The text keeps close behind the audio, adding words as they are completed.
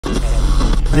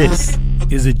This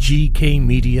is a GK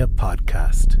Media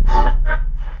podcast.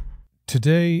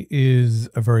 Today is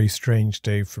a very strange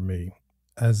day for me.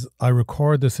 As I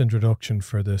record this introduction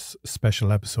for this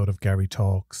special episode of Garry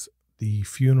Talks, the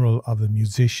funeral of a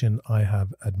musician I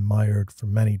have admired for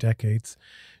many decades,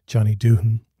 Johnny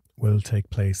Duhan, will take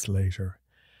place later.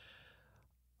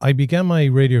 I began my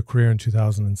radio career in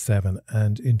 2007,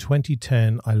 and in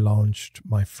 2010 I launched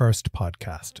my first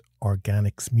podcast,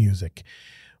 Organics Music,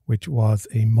 which was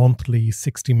a monthly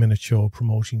 60-minute show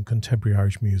promoting contemporary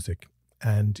Irish music.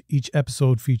 And each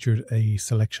episode featured a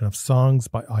selection of songs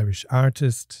by Irish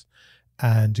artists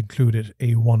and included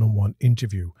a one-on-one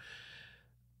interview.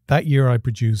 That year I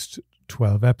produced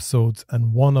 12 episodes,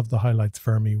 and one of the highlights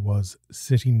for me was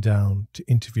sitting down to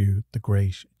interview the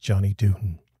great Johnny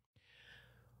Duhan.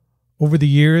 Over the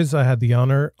years, I had the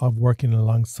honour of working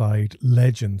alongside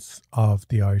legends of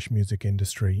the Irish music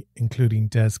industry, including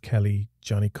Des Kelly,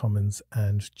 Johnny Cummins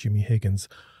and Jimmy Higgins,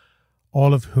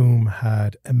 all of whom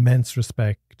had immense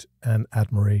respect and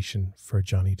admiration for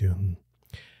Johnny Duhan.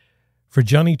 For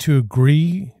Johnny to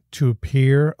agree to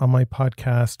appear on my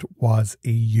podcast was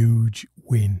a huge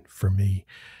win for me.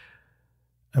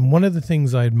 And one of the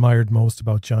things I admired most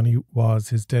about Johnny was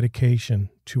his dedication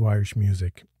to Irish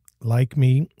music. Like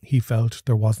me, he felt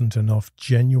there wasn't enough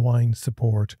genuine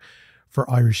support for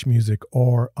Irish music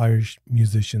or Irish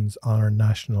musicians on our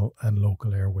national and local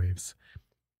airwaves.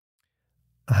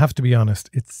 I have to be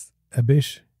honest, it's a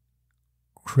bit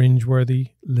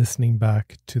cringeworthy listening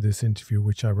back to this interview,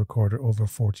 which I recorded over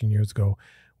 14 years ago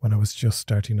when I was just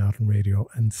starting out in radio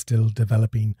and still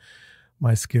developing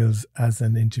my skills as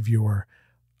an interviewer.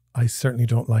 I certainly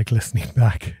don't like listening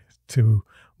back to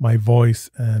my voice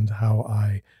and how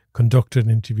I conducted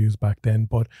interviews back then,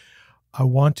 but I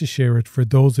want to share it for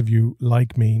those of you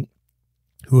like me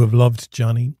who have loved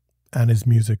Johnny and his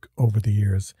music over the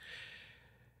years.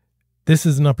 This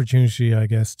is an opportunity, I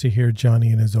guess, to hear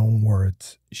Johnny in his own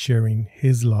words, sharing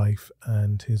his life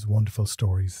and his wonderful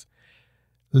stories.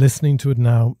 Listening to it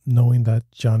now, knowing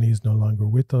that Johnny is no longer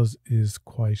with us, is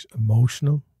quite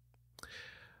emotional,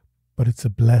 but it's a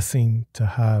blessing to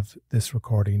have this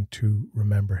recording to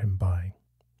remember him by.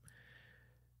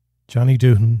 Johnny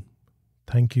Duhan,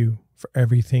 thank you for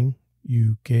everything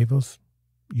you gave us.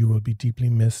 You will be deeply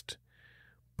missed,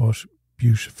 but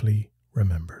beautifully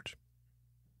remembered.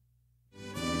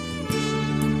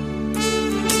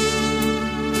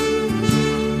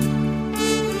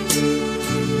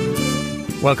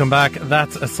 Welcome back.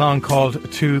 That's a song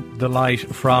called To the Light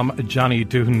from Johnny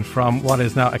Duhan from what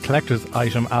is now a collector's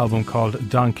item album called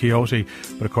Don Quixote.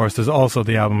 But of course there's also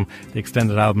the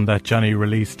extended album that Johnny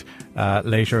released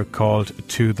later called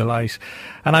To the Light.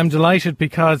 And I'm delighted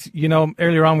because, you know,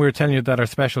 earlier on we were telling you that our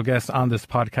special guest on this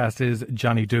podcast is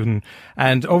Johnny Duhan.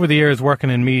 And over the years working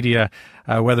in media,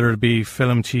 whether it be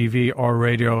film, TV or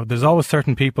radio, there's always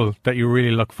certain people that you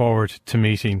really look forward to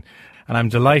meeting. And I'm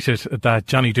delighted that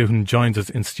Johnny Duhan joins us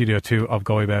in Studio 2 of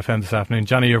Go Web FM this afternoon.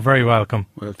 Johnny, you're very welcome.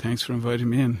 Well, thanks for inviting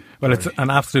me in. Well, it's an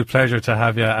absolute pleasure to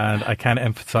have you, and I can't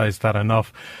emphasise that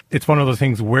enough. It's one of those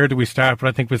things, where do we start? But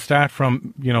I think we'll start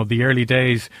from, you know, the early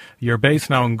days. You're based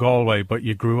now in Galway, but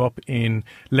you grew up in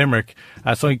Limerick.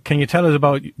 So can you tell us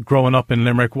about growing up in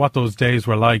Limerick, what those days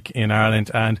were like in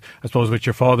Ireland, and I suppose with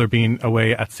your father being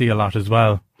away at sea a lot as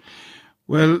well?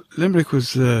 Well, Limerick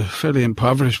was a fairly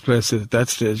impoverished place at that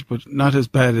stage, but not as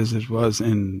bad as it was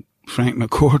in Frank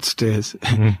McCourt's days.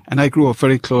 Mm-hmm. And I grew up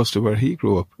very close to where he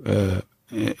grew up.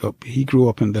 He grew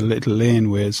up in the little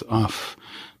laneways off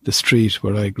the street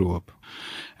where I grew up.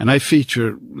 And I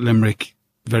feature Limerick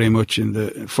very much in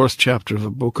the first chapter of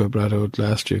a book I brought out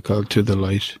last year called To the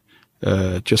Light,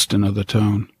 Just Another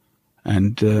Town.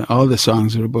 And all the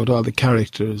songs are about all the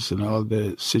characters and all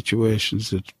the situations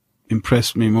that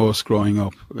impressed me most growing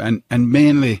up. And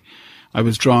mainly I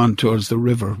was drawn towards the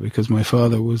river because my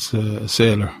father was a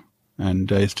sailor, and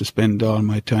I used to spend all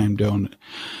my time down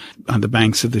on the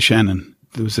banks of the Shannon.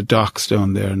 There was a docks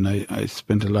down there, and I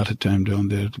spent a lot of time down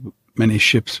there. Many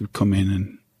ships would come in,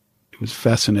 and it was a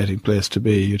fascinating place to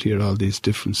be. You'd hear all these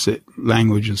different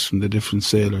languages from the different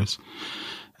sailors.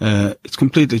 It's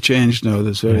completely changed now.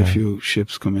 There's very few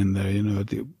ships come in there, you know,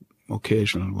 the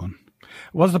occasional one.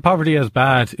 Was the poverty as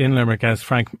bad in Limerick as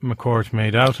Frank McCourt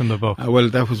made out in the book? Well,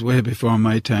 that was way before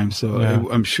my time, so yeah.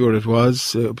 I'm sure it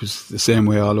was. It was the same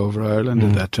way all over Ireland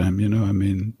at that time, you know. I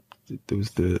mean, there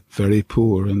was the very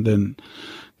poor and then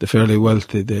the fairly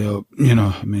wealthy. They, you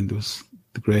know, I mean, there was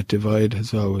the Great Divide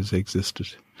has always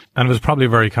existed. And it was probably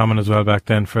very common as well back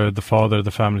then for the father of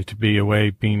the family to be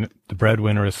away, being the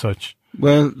breadwinner as such.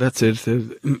 Well, that's it.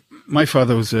 my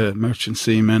father was a merchant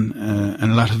seaman,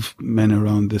 and a lot of men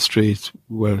around the street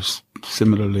were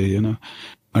similarly, you know.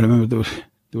 I remember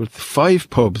there were 5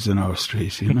 pubs in our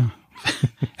street, you know.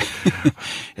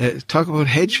 Talk about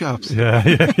head shops. Yeah,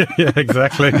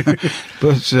 exactly.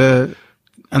 But a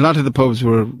lot of the pubs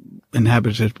were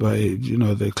inhabited by, you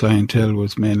know, the clientele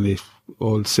was mainly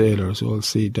old sailors, old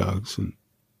sea dogs, and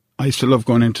I used to love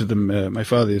going into them. My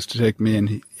father used to take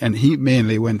me, and he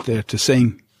mainly went there to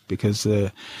sing because,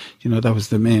 you know, that was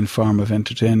the main form of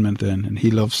entertainment then, and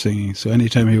he loved singing. So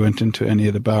anytime he went into any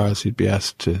of the bars, he'd be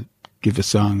asked to give a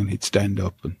song, and he'd stand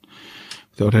up and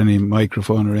without any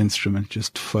microphone or instrument,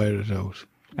 just fire it out.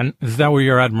 And is that where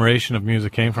your admiration of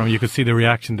music came from? You could see the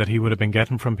reaction that he would have been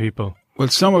getting from people. Well,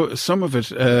 some of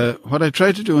it, what I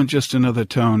tried to do in Just Another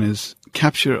Town is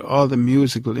capture all the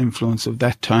musical influence of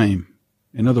that time.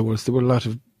 In other words, there were a lot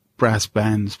of brass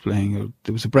bands playing.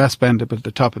 There was a brass band up at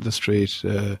the top of the street,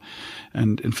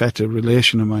 and in fact, a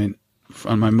relation of mine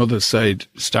on my mother's side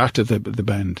started the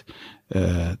band,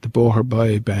 the Boher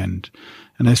Boy band,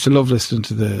 and I used to love listening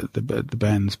to the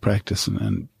bands practice,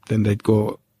 and then they'd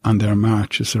go on their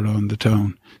marches around the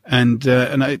town, and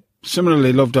I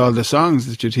similarly loved all the songs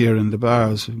that you'd hear in the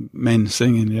bars, men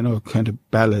singing, you know, kind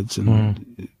of ballads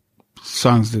and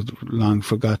songs that are long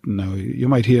forgotten now. You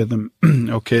might hear them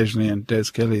occasionally in Des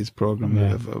Kelly's program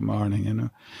of a morning, you know.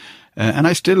 And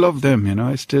I still love them, you know.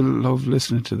 I still love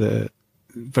listening to the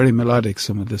very melodic,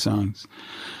 some of the songs.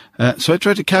 So I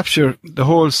tried to capture the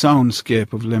whole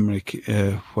soundscape of Limerick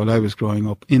while I was growing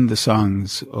up in the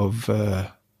songs of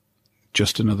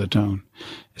Just Another Town.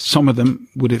 Some of them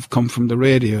would have come from the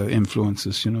radio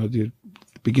influences, you know, the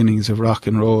beginnings of rock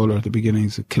and roll or the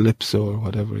beginnings of calypso or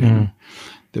whatever, you know,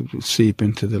 that would seep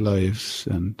into the lives.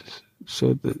 And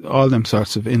so all them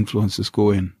sorts of influences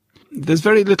go in. There's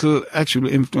very little actual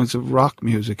influence of rock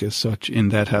music as such in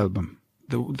that album.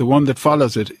 The one that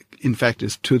follows it, in fact,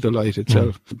 is To the Light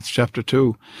itself. It's chapter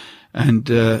 2. And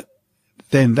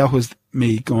then that was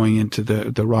me going into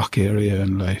the rock area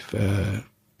in life.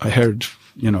 I heard,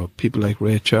 you know, people like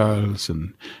Ray Charles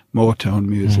and Motown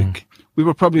music. We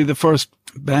were probably the first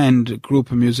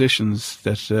group of musicians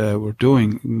that were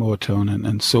doing Motown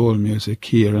and soul music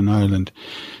here in Ireland.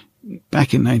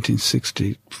 Back in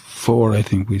 1964, I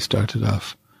think we started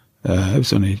off. I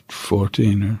was only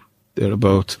 14 or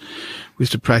thereabouts. We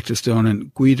used to practice down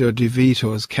in Guido Di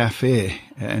Vito's cafe,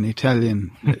 an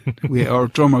Italian. Our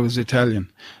drummer was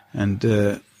Italian, and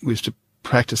we used to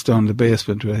practice down in the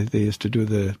basement where they used to do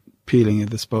the peeling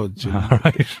of the spuds. You know.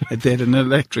 Right. They had an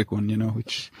electric one, you know,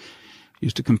 which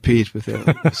used to compete with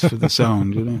for the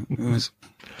sound. You know, it was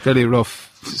a very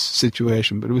rough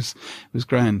situation, but it was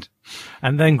grand.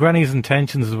 And then Granny's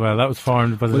Intentions as well. That was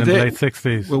formed, was it in the late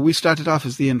 60s? Well, we started off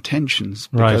as the Intentions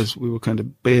because we were kind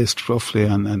of based roughly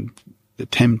on the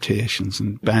Temptations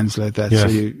and bands like that. Yes. So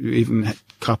you even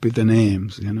copied the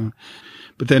names, you know.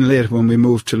 But then later, when we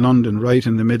moved to London, right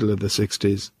in the middle of the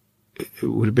 60s, it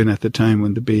would have been at the time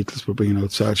when the Beatles were bringing out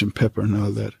Sgt. Pepper and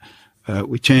all that.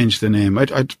 We changed the name.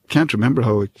 I can't remember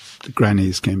how the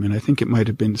Grannies came in. I think it might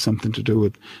have been something to do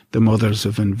with the mothers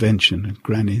of invention and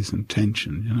Granny's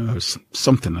Intention, you know, or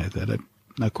something like that. I'm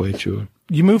not quite sure.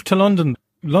 You moved to London.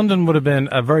 London would have been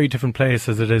a very different place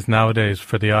as it is nowadays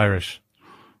for the Irish.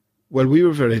 Well, we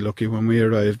were very lucky when we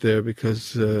arrived there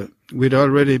because we'd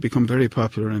already become very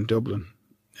popular in Dublin.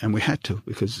 And we had to,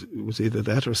 because it was either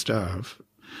that or starve.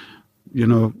 You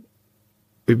know,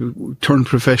 we turned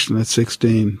professional at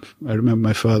 16. I remember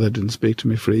my father didn't speak to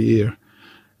me for a year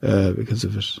because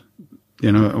of it.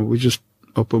 You know, we just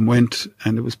up and went,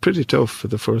 and it was pretty tough for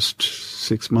the first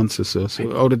 6 months or so.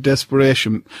 So out of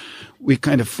desperation, we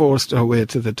kind of forced our way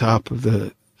to the top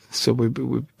of so we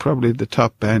were probably the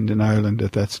top band in Ireland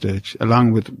at that stage,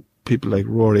 along with people like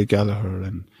Rory Gallagher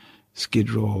and Skid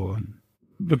Row.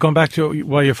 But going back to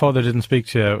why your father didn't speak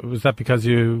to you, was that because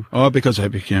you... Oh, because I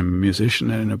became a musician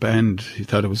in a band. He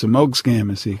thought it was a mugs game,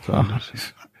 as he called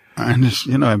it. And,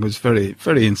 you know, it was very,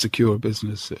 very insecure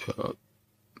business. It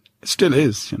still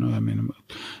is, you know. I mean,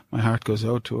 my heart goes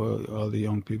out to all the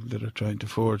young people that are trying to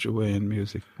forge a way in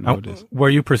music nowadays. Were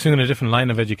you pursuing a different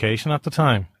line of education at the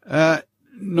time?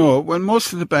 No. Well,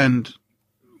 most of the band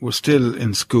were still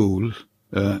in school.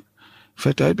 In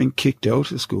fact, I'd been kicked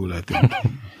out of school, I think.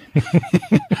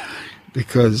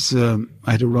 Because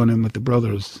I had to run in with the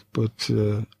brothers. But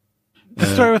the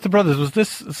story with the brothers, was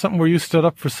this something where you stood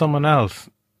up for someone else?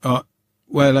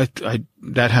 Well,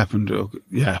 that happened.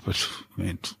 Yeah, but I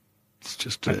mean, it's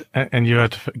just. And you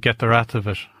had to get the wrath of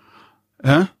it.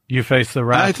 Huh? You faced the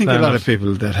wrath. I think a lot of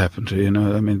people that happened to. You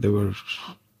know, I mean,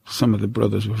 some of the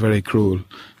brothers were very cruel,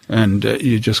 and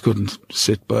you just couldn't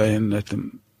sit by and let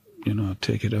them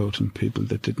take it out on people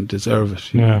that didn't deserve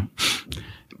it. Yeah.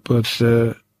 But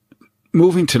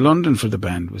moving to London for the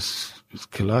band was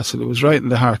colossal. It was right in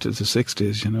the heart of the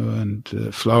 60s,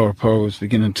 and flower power was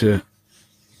beginning to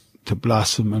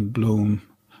blossom and bloom.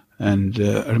 And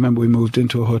I remember we moved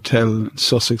into a hotel in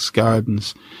Sussex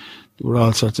Gardens. There were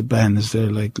all sorts of bands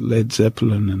there, like Led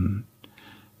Zeppelin and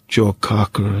Joe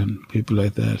Cocker and people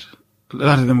like that. A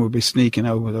lot of them would be sneaking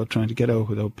out without trying to get out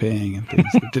without paying and things.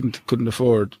 They couldn't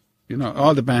afford,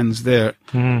 all the bands there.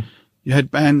 Mm. You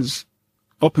had bands,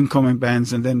 up-and-coming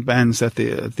bands, and then bands at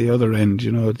the other end,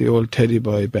 the old Teddy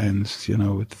Boy bands,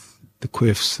 with the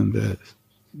Quiffs and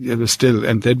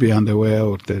and they'd be on their way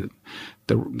out, the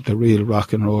real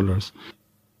rock and rollers.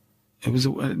 It was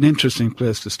an interesting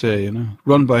place to stay,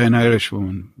 run by an Irish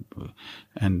woman,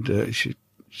 and she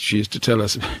used to tell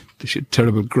us she had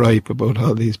terrible gripe about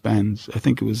all these bands. I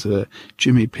think it was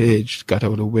Jimmy Page got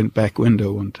out a back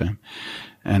window one time,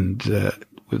 and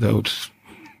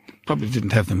probably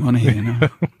didn't have the money,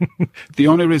 The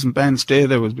only reason bands stay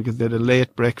there was because they had a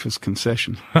late breakfast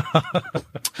concession.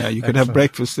 You could have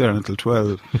breakfast there until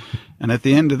 12. And at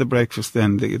the end of the breakfast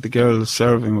then, the girls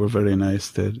serving were very nice.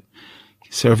 They'd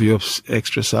serve you up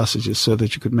extra sausages so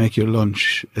that you could make your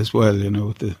lunch as well,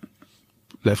 with the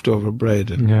leftover bread.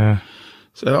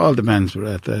 So all the bands were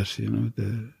at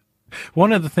that,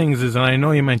 One of the things is, and I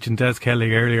know you mentioned Des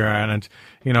Kelly earlier, and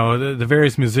the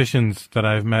various musicians that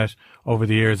I've met over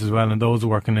the years as well, and those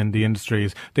working in the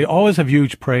industries, they always have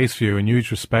huge praise for you and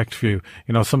huge respect for you.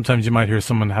 Sometimes you might hear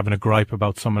someone having a gripe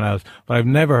about someone else, but I've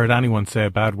never heard anyone say a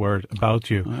bad word about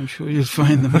you. I'm sure you'll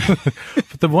find them.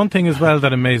 But the one thing as well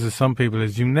that amazes some people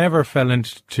is you never fell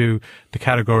into the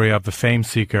category of the fame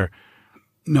seeker.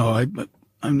 No, I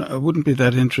wouldn't be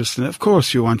that interested. Of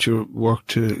course, you want your work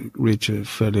to reach a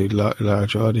fairly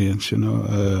large audience,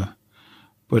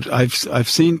 but I've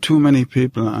seen too many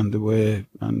people on the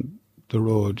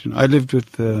road. I lived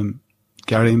with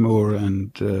Gary Moore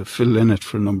and Phil Lynott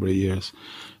for a number of years,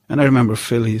 and I remember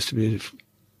Phil. He was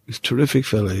a terrific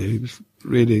fella. He was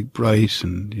really bright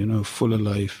and full of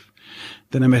life.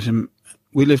 Then I met him.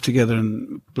 We lived together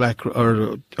in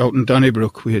out in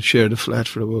Donnybrook. We had shared a flat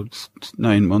for about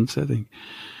 9 months, I think.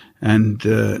 And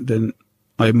then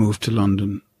I moved to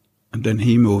London, and then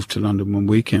he moved to London when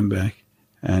we came back.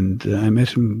 And I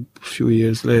met him a few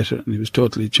years later, and he was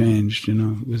totally changed.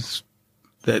 It was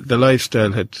the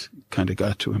lifestyle had kind of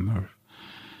got to him, or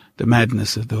the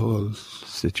madness of the whole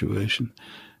situation.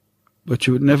 But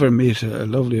you would never meet a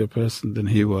lovelier person than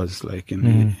he was, like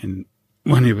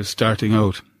when he was starting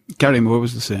out. Gary Moore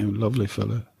was the same, lovely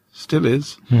fella. Still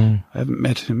is. I haven't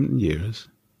met him in years.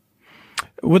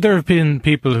 Would there have been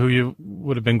people who you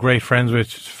would have been great friends with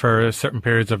for certain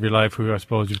periods of your life who I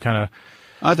suppose you've kind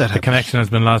of... the connection has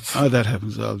been lost? That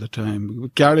happens all the time.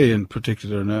 With Gary in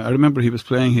particular. Now, I remember he was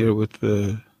playing here with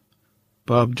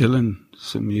Bob Dylan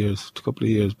a couple of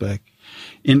years back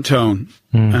in town,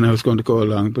 and I was going to go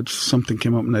along, but something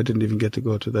came up and I didn't even get to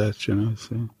go to that,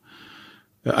 so...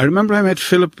 I remember I met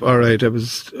Philip, all right.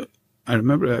 I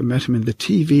remember I met him in the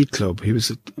TV club. He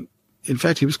was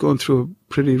going through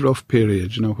a pretty rough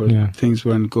period, where things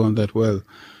weren't going that well.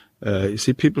 You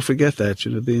see, people forget that,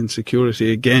 the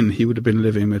insecurity. Again, he would have been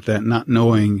living with that, not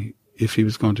knowing if he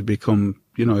was going to become,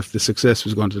 if the success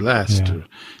was going to last,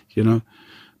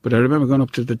 But I remember going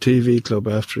up to the TV club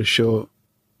after a show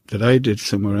that I did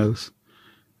somewhere else,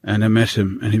 and I met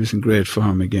him, and he was in great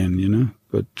form again,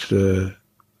 But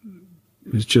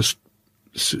it was just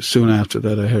soon after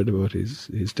that I heard about his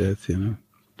death,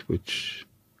 which,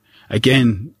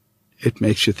 again, it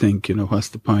makes you think, what's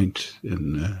the point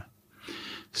in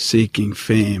seeking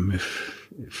fame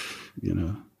if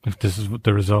this is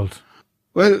the result?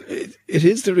 Well, it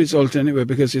is the result anyway,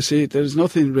 because you see, there's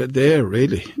nothing there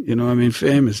really.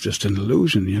 Fame is just an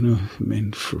illusion.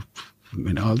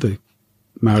 All the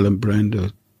Marlon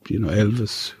Brando,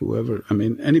 Elvis, whoever.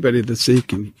 Anybody that's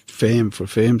seeking fame for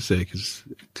fame's sake is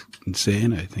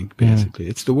insane, I think, basically.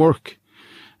 It's the work.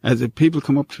 As people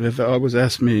come up to me, they always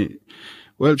ask me,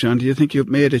 well, John, do you think you've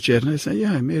made it yet? And I say,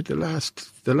 yeah, I made the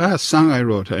last song I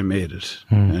wrote, I made it.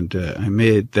 And I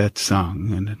made that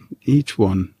song. And each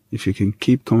one, if you can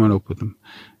keep coming up with them,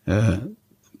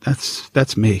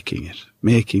 that's making it.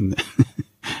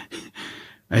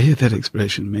 I hear that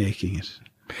expression, making it.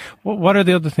 What are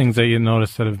the other things that you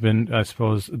noticed that have been, I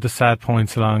suppose, the sad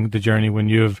points along the journey when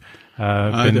you've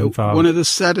been involved? One of the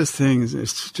saddest things,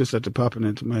 it's just had to popping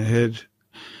into my head.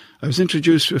 I was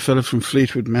introduced to a fellow from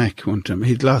Fleetwood Mac one time.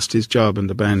 He'd lost his job in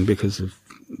the band because of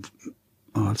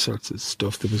all sorts of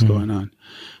stuff that was going on.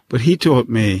 But he taught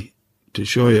me, to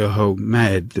show you how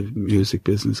mad the music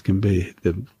business can be,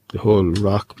 the whole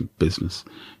rock business.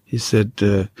 he said,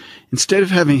 instead of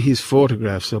having his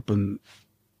photographs up on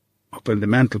the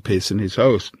mantelpiece in his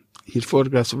house, he had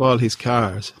photographs of all his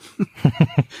cars.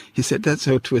 He said that's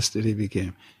how twisted he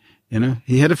became. You know,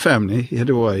 he had a family, he had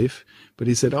a wife, but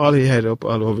he said all he had up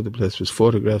all over the place was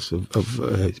photographs of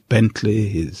his Bentley,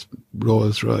 his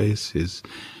Rolls Royce, his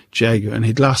Jaguar, and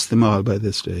he'd lost them all by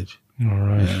this stage. All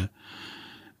right.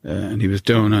 And he was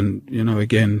down on, you know,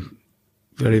 again,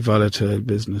 very volatile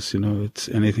business, you know,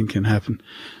 anything can happen.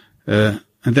 And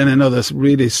then another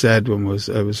really sad one was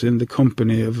I was in the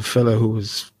company of a fellow who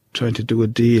was trying to do a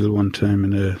deal one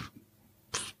time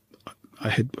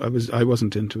I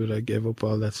wasn't into it. I gave up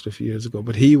all that stuff years ago,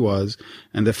 but he was,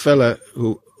 and the fella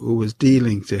who was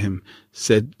dealing to him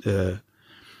said, a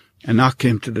knock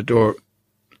came to the door,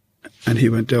 and he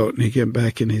went out, and he came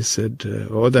back, and he said,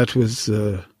 that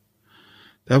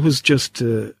was just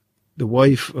the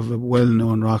wife of a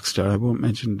well-known rock star. I won't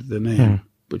mention the name,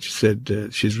 but she said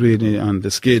she's really on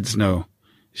the skids now.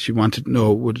 She wanted to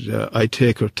know, would I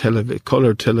take her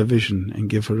colour television and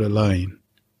give her a line?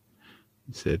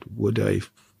 He said, would I?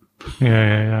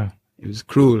 Yeah. He was a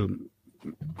cruel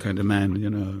kind of man, you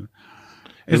know.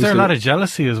 Is there a lot of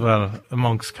jealousy as well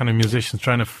amongst kind of musicians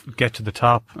trying to get to the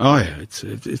top? Oh yeah, it's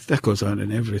that goes on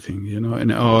in everything, you know,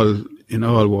 in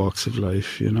all walks of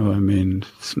life, you know. I mean,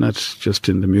 it's not just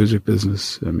in the music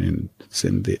business. I mean, it's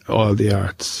in all the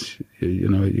arts. You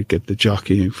know, you get the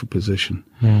jockeying for position.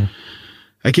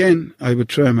 Again, I would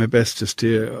try my best to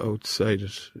steer outside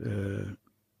it.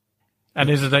 And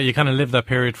is it that you kind of lived that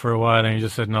period for a while and you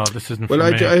just said, no, this isn't for me?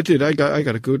 Well, I did. I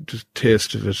got a good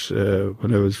taste of it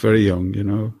when I was very young, you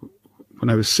know. When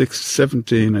I was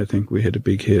 17, I think we had a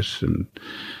big hit and,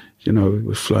 you know, it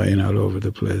was flying all over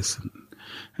the place.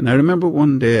 And I remember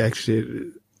one day actually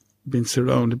being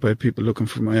surrounded by people looking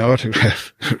for my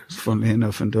autograph, funnily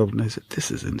enough, in Dublin. I said,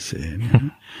 this is insane. You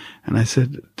know? And I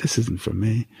said, this isn't for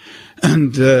me.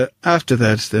 And after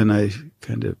that, then I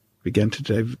kind of began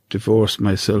to divorce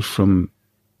myself from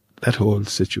that whole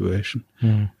situation.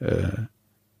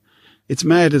 It's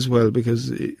mad as well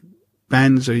because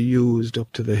bands are used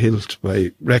up to the hilt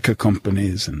by record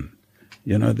companies, and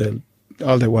you know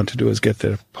all they want to do is get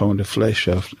their pound of flesh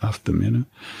off them. You know,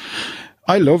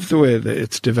 I love the way that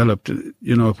it's developed.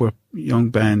 You know, where young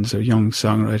bands or young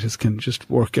songwriters can just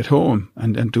work at home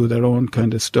and do their own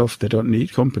kind of stuff. They don't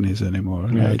need companies anymore.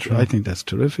 And I think that's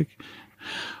terrific.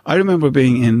 I remember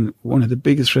being in one of the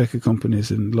biggest record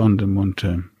companies in London one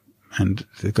time, and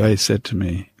the guy said to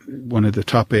me, one of the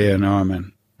top A&R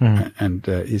men, and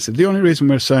he said, the only reason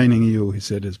we're signing you, he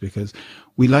said, is because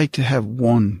we like to have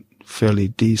one fairly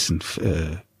decent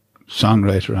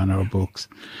songwriter on our books.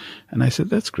 And I said,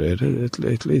 that's great,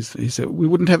 at least. He said, we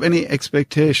wouldn't have any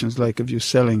expectations like of you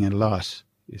selling a lot,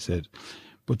 he said.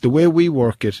 But the way we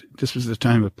work it, this was the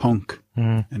time of punk,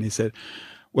 and he said,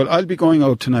 well, I'll be going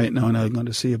out tonight now and I'm going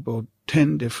to see about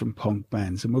 10 different punk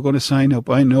bands and we're going to sign up.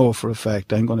 I know for a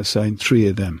fact I'm going to sign 3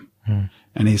 of them.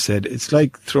 And he said, it's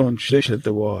like throwing shit at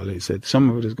the wall. He said, some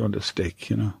of it is going to stick,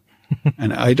 you know.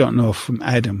 And I don't know from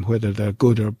Adam whether they're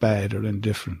good or bad or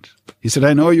indifferent. He said,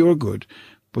 I know you're good,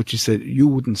 but he said, you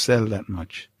wouldn't sell that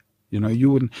much. You know,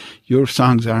 your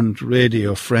songs aren't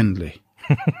radio friendly.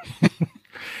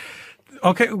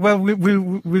 Okay, well,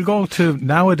 we'll go to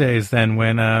nowadays then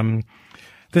when,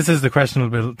 this is the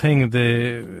questionable thing,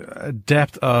 the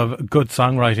depth of good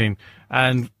songwriting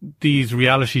and these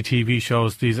reality TV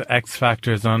shows, these X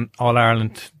Factors on All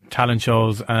Ireland talent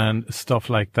shows and stuff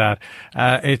like that.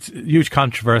 It's huge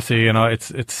controversy, you know,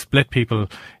 it's split people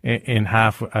in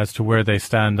half as to where they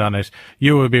stand on it.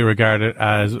 You would be regarded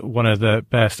as one of the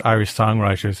best Irish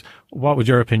songwriters. What would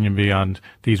your opinion be on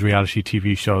these reality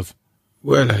TV shows?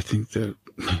 Well, I think they're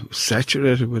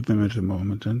saturated with them at the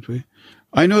moment, aren't we?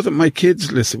 I know that my kids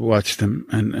watch them,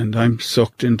 and I'm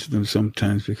sucked into them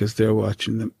sometimes because they're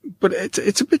watching them. But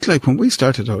it's a bit like when we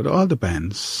started out. All the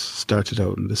bands started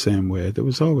out in the same way. There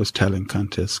was always talent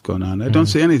contests going on. I don't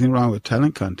see anything wrong with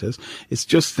talent contests. It's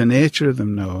just the nature of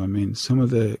them now. I mean, some of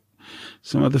the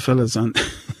fellas on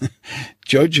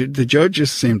the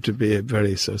judges seem to be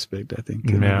very suspect. I think,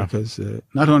 you know, because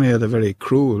not only are they very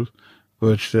cruel,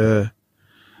 but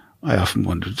I often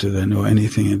wonder, do they know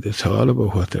anything at all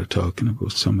about what they're talking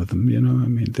about? Some of them, you know, I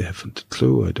mean, they haven't a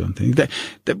clue, I don't think.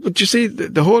 But you see,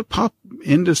 the whole pop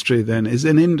industry then is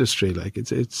an industry, like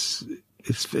it's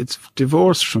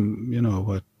divorced from, you know,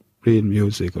 what real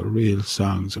music or real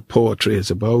songs or poetry is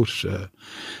about.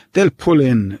 They'll pull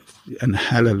in an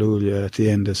hallelujah at the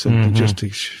end of something just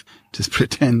to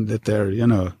pretend that they're, you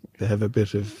know, they have a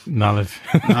bit of knowledge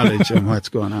on what's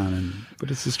going on.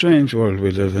 But it's a strange world we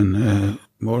live in.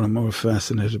 more and more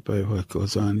fascinated by what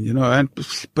goes on, you know.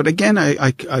 But again,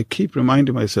 I keep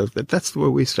reminding myself that that's where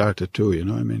we started too, you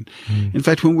know. I mean, in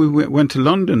fact, when we went to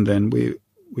London, then we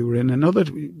were in another.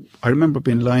 I remember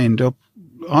being lined up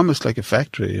almost like a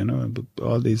factory, you know,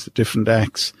 all these different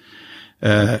acts,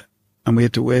 and we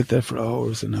had to wait there for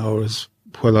hours and hours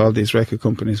while all these record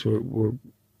companies were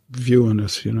viewing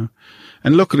us, you know.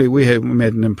 And luckily, we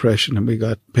made an impression and we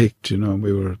got picked, you know.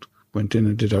 And went in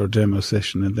and did our demo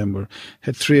session, and then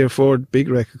had 3 or 4 big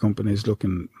record companies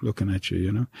looking at you,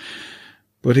 you know.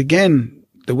 But again,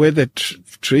 the way they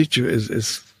treat you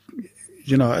is,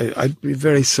 you know, I'd be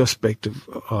very suspect of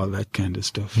all that kind of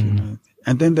stuff, you know.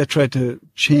 And then they try to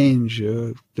change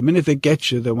you. The minute they get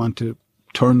you, they want to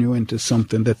turn you into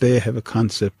something that they have a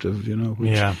concept of, you know.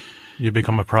 Yeah, you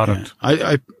become a product.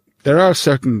 Yeah. There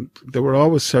were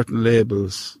always certain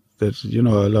labels that, you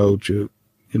know, allowed you,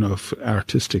 you know,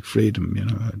 artistic freedom, you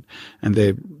know, and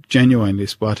they genuinely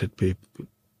spotted people.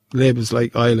 Labels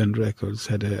like Island Records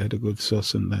had a good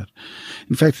suss in that.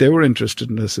 In fact, they were interested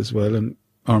in us as well, and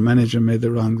our manager made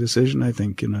the wrong decision, I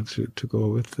think, you know, to go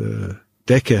with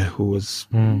Decca, who was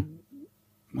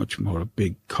much more a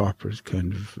big corporate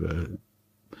kind of.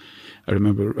 I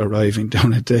remember arriving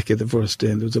down at Decca the first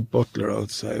day, and there was a butler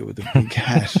outside with a big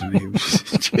hat, and he was,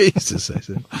 Jesus, I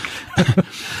said,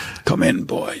 "Come in,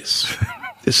 boys.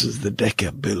 This is the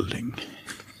Decca building."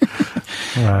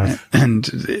 Right. And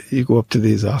you go up to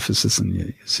these offices and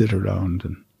you sit around,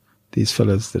 and these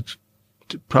fellas that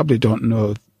probably don't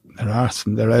know their arse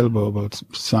from their elbow about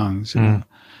songs, you know.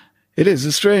 It is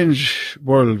a strange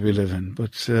world we live in,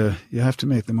 but you have to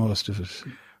make the most of it.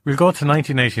 We'll go to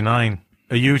 1989,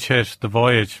 a huge hit, The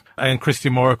Voyage. And Christy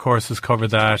Moore, of course, has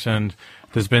covered that, and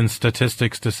there's been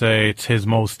statistics to say it's his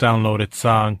most downloaded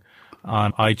song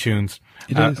on iTunes.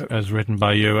 As written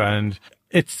by you, and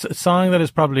it's a song that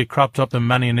has probably cropped up in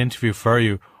many an interview for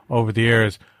you over the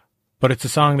years, but it's a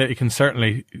song that you can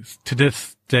certainly, to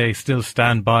this day, still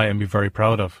stand by and be very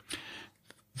proud of.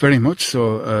 Very much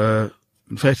so.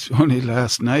 In fact, only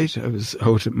last night I was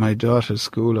out at my daughter's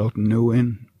school out in New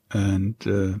Inn, and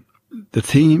the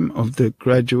theme of the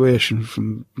graduation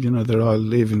from, you know, they're all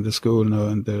leaving the school now,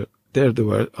 and they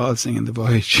were all singing The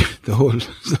Voyage, the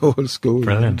whole school.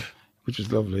 Brilliant. Which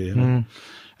is lovely, you know.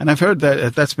 And I've heard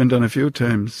that's been done a few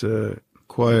times.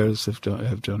 Choirs have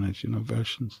done it, you know,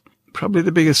 versions. Probably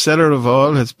the biggest seller of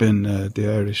all has been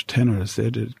the Irish tenors.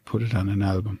 They did put it on an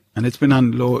album, and it's been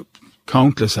on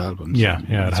countless albums. Yeah,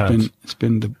 it has. It's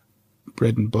been the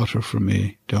bread and butter for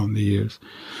me down the years.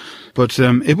 But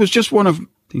it was just one of, I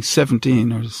think,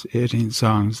 17 or 18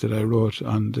 songs that I wrote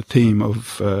on the theme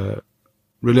of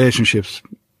relationships,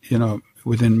 you know,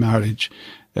 within marriage.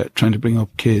 Trying to bring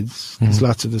up kids. There's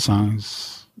lots of the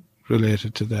songs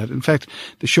related to that. In fact,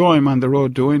 the show I'm on the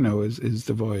road doing now is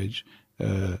The Voyage.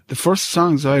 The first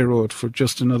songs I wrote for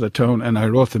Just Another Town, and I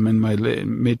wrote them in my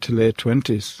mid to late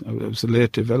 20s. I was a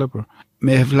late developer.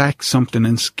 May have lacked something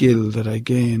in skill that I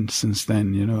gained since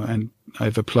then, you know, and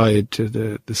I've applied to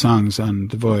the songs on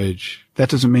The Voyage. That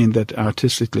doesn't mean that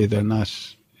artistically they're not,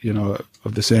 you know,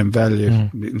 of the same value.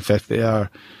 In fact, they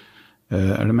are.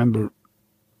 I remember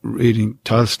reading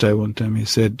Tolstoy one time. He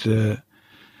said,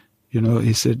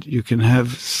 you can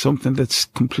have something that's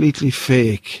completely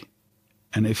fake,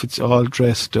 and if it's all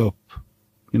dressed up,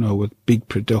 you know, with big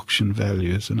production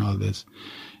values and all this,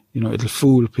 you know, it'll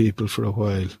fool people for a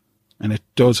while. And it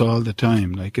does all the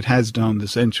time, like it has down the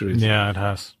centuries. Yeah, it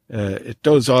has. It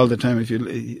does all the time,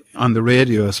 on the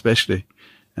radio especially.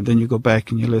 And then you go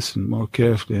back and you listen more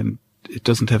carefully, and it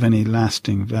doesn't have any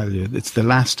lasting value. It's the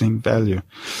lasting value.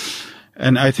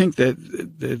 And I think that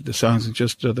the songs in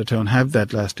Just Another Town have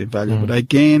that lasting value, but I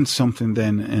gained something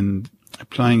then in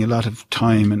applying a lot of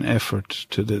time and effort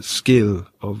to the skill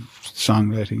of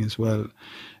songwriting as well.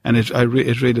 And it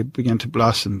really began to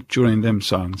blossom during them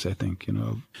songs, I think, you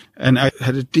know. And I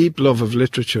had a deep love of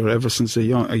literature ever since a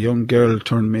young girl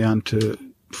turned me on to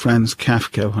Franz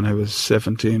Kafka when I was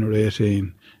 17 or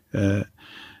 18.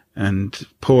 And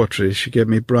poetry. She gave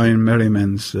me Brian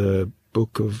Merriman's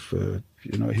book of,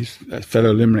 you know, he's a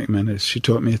fellow Limerick man. She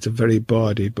taught me it's a very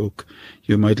bawdy book.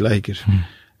 You might like it.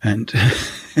 And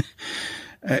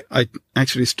I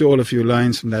actually stole a few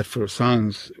lines from that for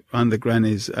songs on the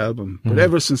Granny's album. But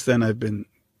ever since then, I've been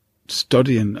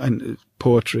studying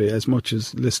poetry as much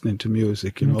as listening to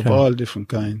music, you know, of all different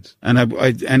kinds. And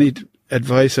any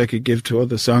advice I could give to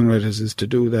other songwriters is to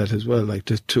do that as well, like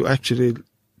to actually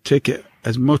take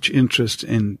as much interest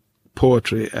in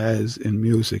poetry as in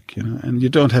music, you know. And you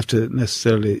don't have to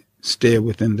necessarily stay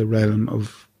within the realm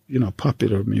of, you know,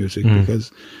 popular music,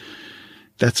 because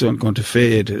that's not going to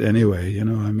fade anyway, you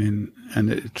know. I mean,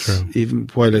 and it's even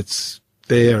while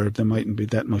there mightn't be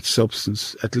that much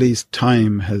substance. At least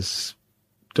time has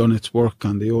done its work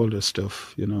on the older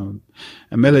stuff, you know.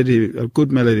 A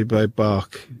good melody by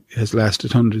Bach has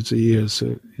lasted hundreds of years.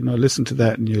 So, you know, listen to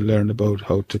that and you learn about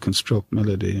how to construct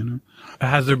melody, you know.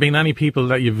 Has there been any people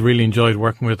that you've really enjoyed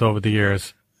working with over the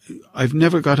years? I've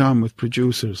never got on with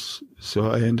producers,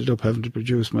 so I ended up having to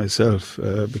produce myself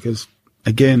because,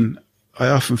 again, I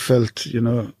often felt, you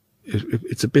know,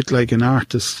 it's a bit like an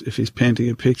artist if he's painting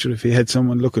a picture. If he had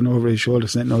someone looking over his shoulder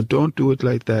saying, no, don't do it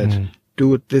like that.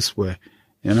 Do it this way.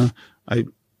 You know,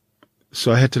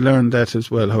 so I had to learn that as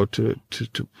well, how to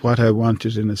what I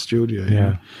wanted in a studio. You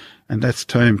know? And that's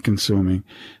time consuming.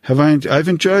 I've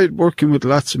enjoyed working with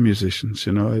lots of musicians,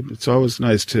 you know. It's always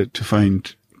nice to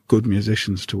find good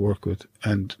musicians to work with.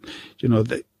 And, you know,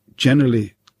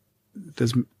 generally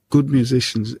there's good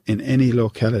musicians in any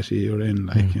locality you're in,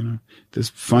 like, you know. There's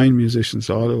fine musicians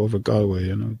all over Galway,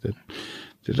 you know, that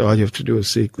all you have to do is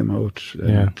seek them out.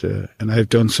 And I've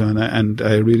done so, and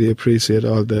I really appreciate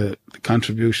all the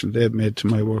contribution they've made to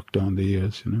my work down the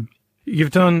years, you know.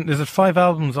 You've done, is it 5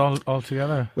 albums all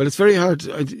together? Well, it's very hard.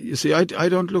 You see, I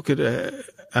don't look at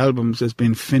albums as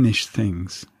being finished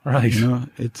things. Right. You know,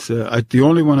 it's the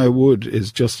only one I would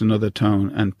is Just Another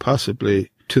Town and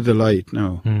possibly To the Light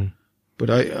now. But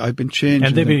I've been changing.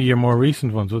 And they'd be your more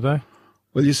recent ones, would they?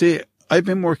 Well, you see, I've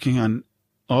been working on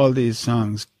all these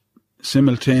songs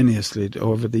simultaneously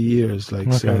over the years,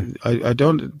 like, so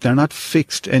they're not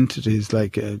fixed entities,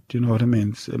 like, do you know what I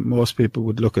mean? So most people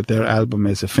would look at their album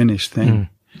as a finished thing.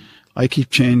 I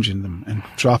keep changing them and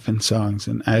dropping songs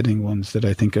and adding ones that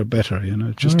I think are better, you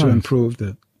know, just to improve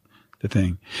the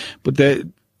thing. But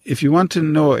if you want to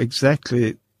know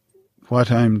exactly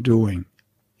what I'm doing,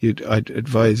 I'd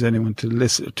advise anyone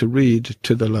to read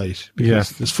To the Light, because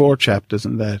there's 4 chapters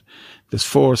in that. There's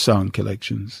 4 song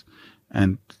collections,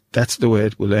 and that's the way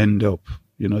it will end up.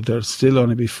 You know, there'll still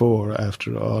only be 4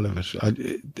 after all of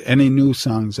it. Any new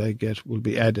songs I get will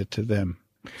be added to them,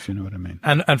 if you know what I mean.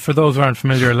 And for those who aren't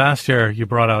familiar, last year you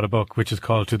brought out a book which is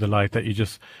called To the Light that you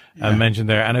just mentioned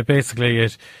there, and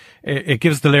it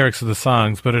gives the lyrics of the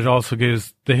songs, but it also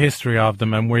gives the history of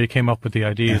them and where you came up with the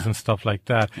ideas and stuff like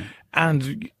that.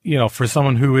 And, you know, for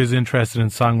someone who is interested in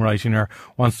songwriting or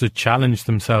wants to challenge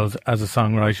themselves as a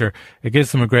songwriter, it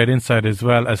gives them a great insight as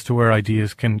well as to where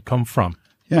ideas can come from.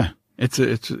 Yeah,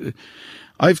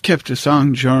 I've kept a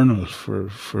song journal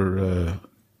for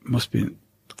must be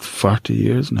 40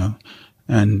 years now,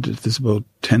 and there's about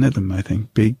 10 of them, I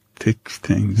think, big, thick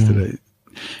things that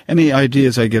any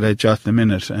ideas I get, I jot them in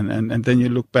it, and then you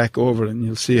look back over and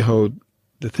you'll see how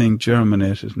the thing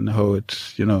germinated and how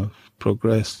it, you know,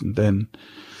 progressed. And then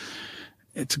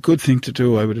it's a good thing to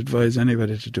do. I would advise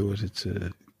anybody to do it. It's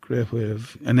a great way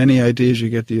of, and any ideas you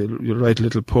get, you'll write a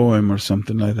little poem or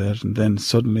something like that, and then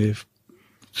suddenly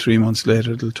 3 months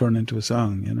later it'll turn into a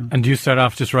song, you know. And do you start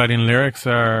off just writing lyrics,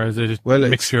 or is it a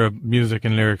mixture of music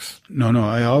and lyrics? No,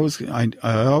 I always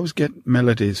get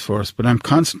melodies first, but I'm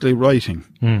constantly writing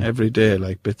every day,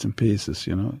 like bits and pieces,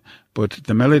 you know. But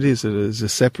the melodies is a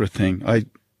separate thing. I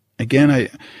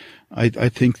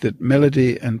think that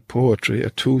melody and poetry are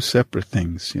 2 separate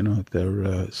things, you know.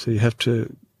 They're so you have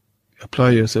to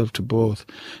apply yourself to both,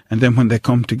 and then when they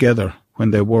come together,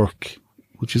 when they work,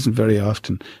 which isn't very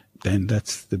often, then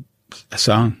that's a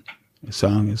song. A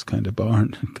song is kind of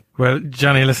born. Well,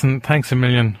 Johnny, listen, thanks a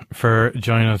million for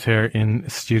joining us here in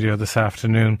studio this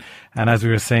afternoon. And as we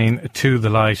were saying, To the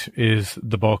Light is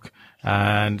the book,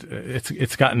 and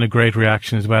it's gotten a great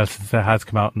reaction as well since it has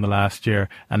come out in the last year,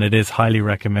 and it is highly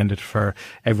recommended for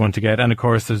everyone to get. And of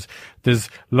course, there's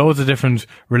loads of different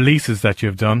releases that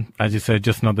you've done. As you said,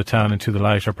 Just Another Town and To the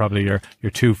Light are probably your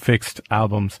 2 fixed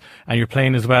albums, and you're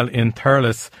playing as well in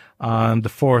Thurles on the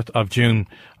 4th of June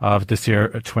of this year,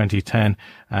 2010.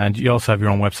 And you also have your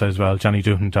own website as well,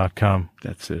 johnnyduhan.com.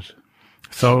 That's it.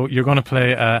 So you're going to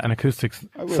play an acoustic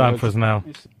song for us now.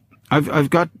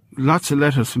 I've got lots of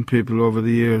letters from people over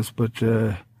the years, but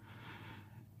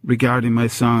regarding my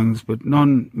songs, but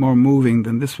none more moving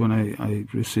than this one I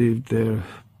received there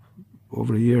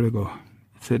over a year ago.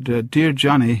 It said, "Dear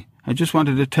Johnny, I just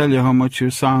wanted to tell you how much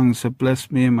your songs have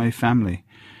blessed me and my family.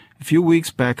 A few weeks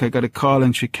back I got a call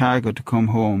in Chicago to come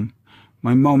home.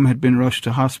 My mum had been rushed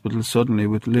to hospital suddenly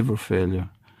with liver failure.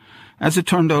 As it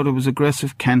turned out, it was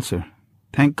aggressive cancer.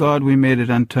 Thank God we made it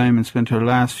on time and spent her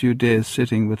last few days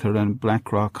sitting with her in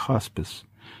Blackrock Hospice.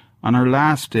 On her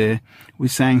last day, we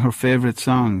sang her favourite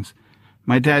songs.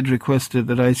 My dad requested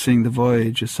that I sing The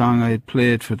Voyage, a song I had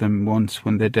played for them once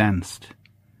when they danced.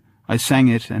 I sang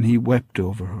it and he wept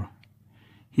over her.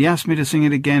 He asked me to sing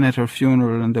it again at her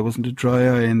funeral, and there wasn't a dry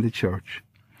eye in the church.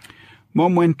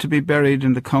 Mum went to be buried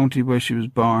in the county where she was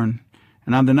born,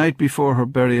 and on the night before her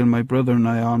burial my brother and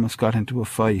I almost got into a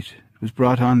fight. It was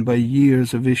brought on by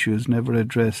years of issues never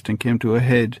addressed and came to a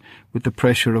head with the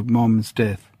pressure of Mum's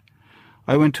death.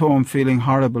 I went home feeling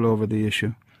horrible over the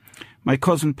issue. My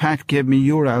cousin Pat gave me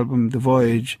your album, The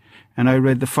Voyage, and I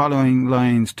read the following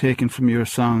lines taken from your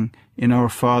song, In Our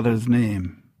Father's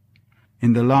Name.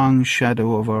 In the long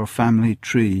shadow of our family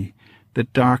tree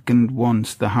that darkened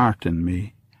once the heart in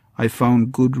me, I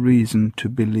found good reason to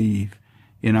believe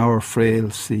in our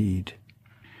frail seed.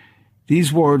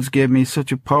 These words gave me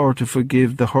such a power to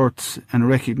forgive the hurts and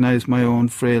recognise my own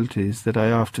frailties that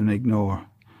I often ignore.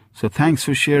 So thanks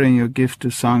for sharing your gift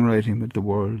of songwriting with the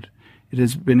world. It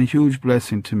has been a huge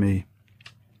blessing to me.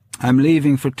 I'm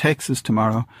leaving for Texas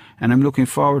tomorrow, and I'm looking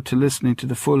forward to listening to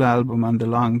the full album on the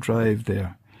long drive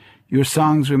there. Your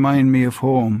songs remind me of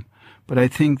home, but I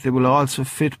think they will also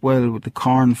fit well with the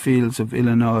cornfields of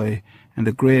Illinois and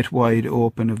the great wide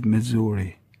open of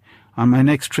Missouri. On my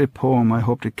next trip home, I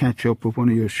hope to catch up with one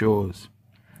of your shows.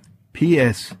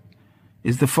 P.S.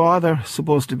 Is the Father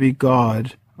supposed to be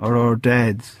God or our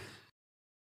dads?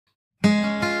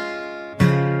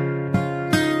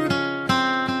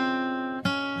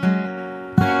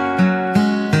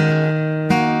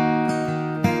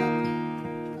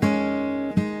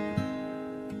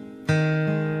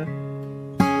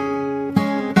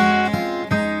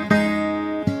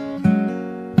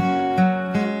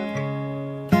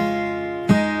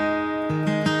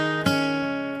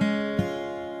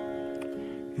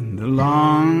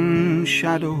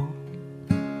 Shadow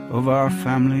of our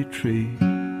family tree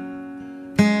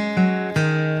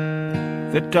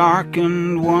that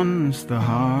darkened once the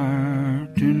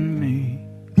heart in me,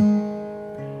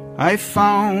 I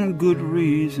found good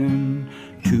reason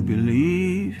to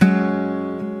believe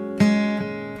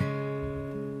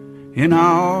in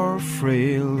our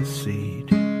frail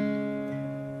seed,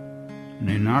 and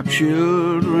in our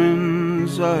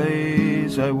children's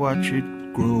eyes I watch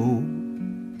it grow,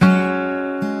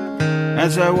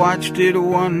 as I watched it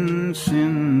once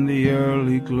in the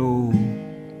early glow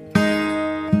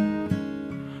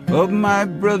of my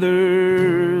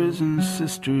brothers and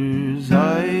sisters'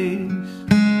 eyes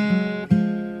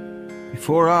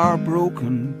before our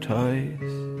broken ties.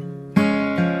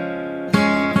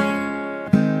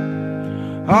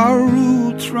 Our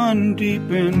roots run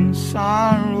deep in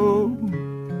sorrow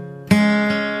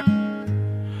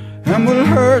and will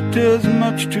hurt as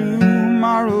much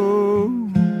tomorrow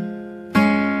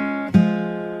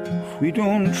we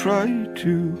don't try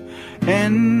to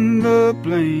end the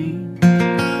blame,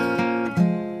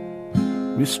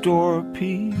 restore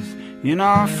peace in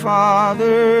our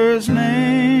Father's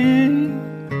name.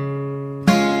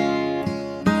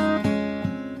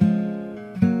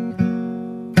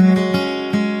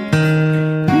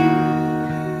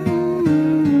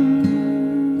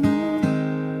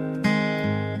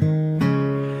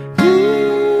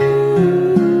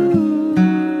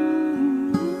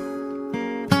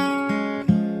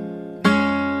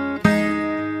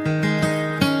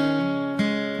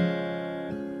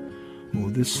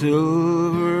 The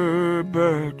silver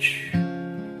birch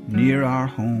near our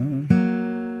home,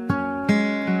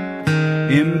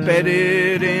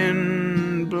 embedded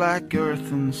in black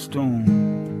earth and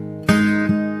stone,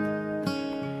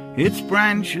 its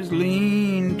branches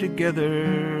lean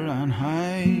together on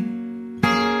high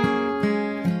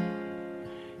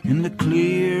in the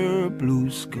clear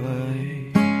blue sky.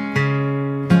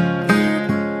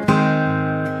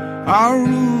 Our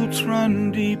roots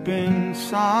run deep in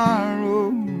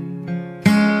sorrow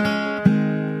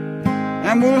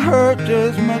and will hurt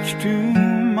as much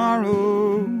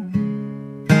tomorrow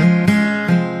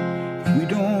if we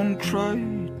don't try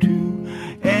to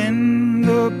end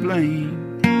the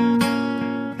blame,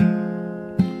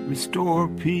 restore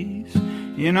peace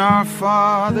in our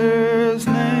Father's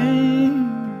name.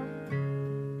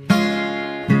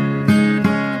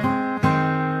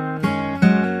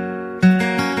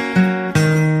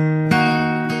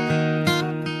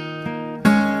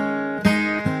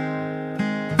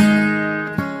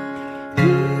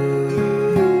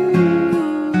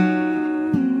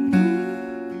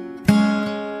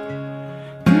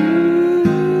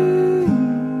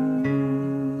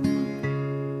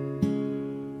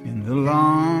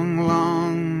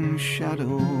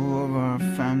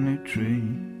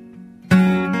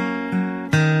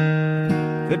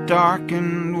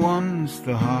 Darkened once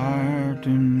the heart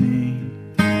in me,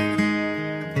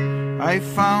 I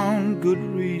found good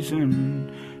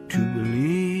reason to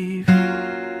believe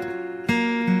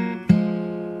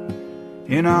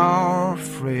in our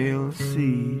frail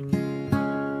seed.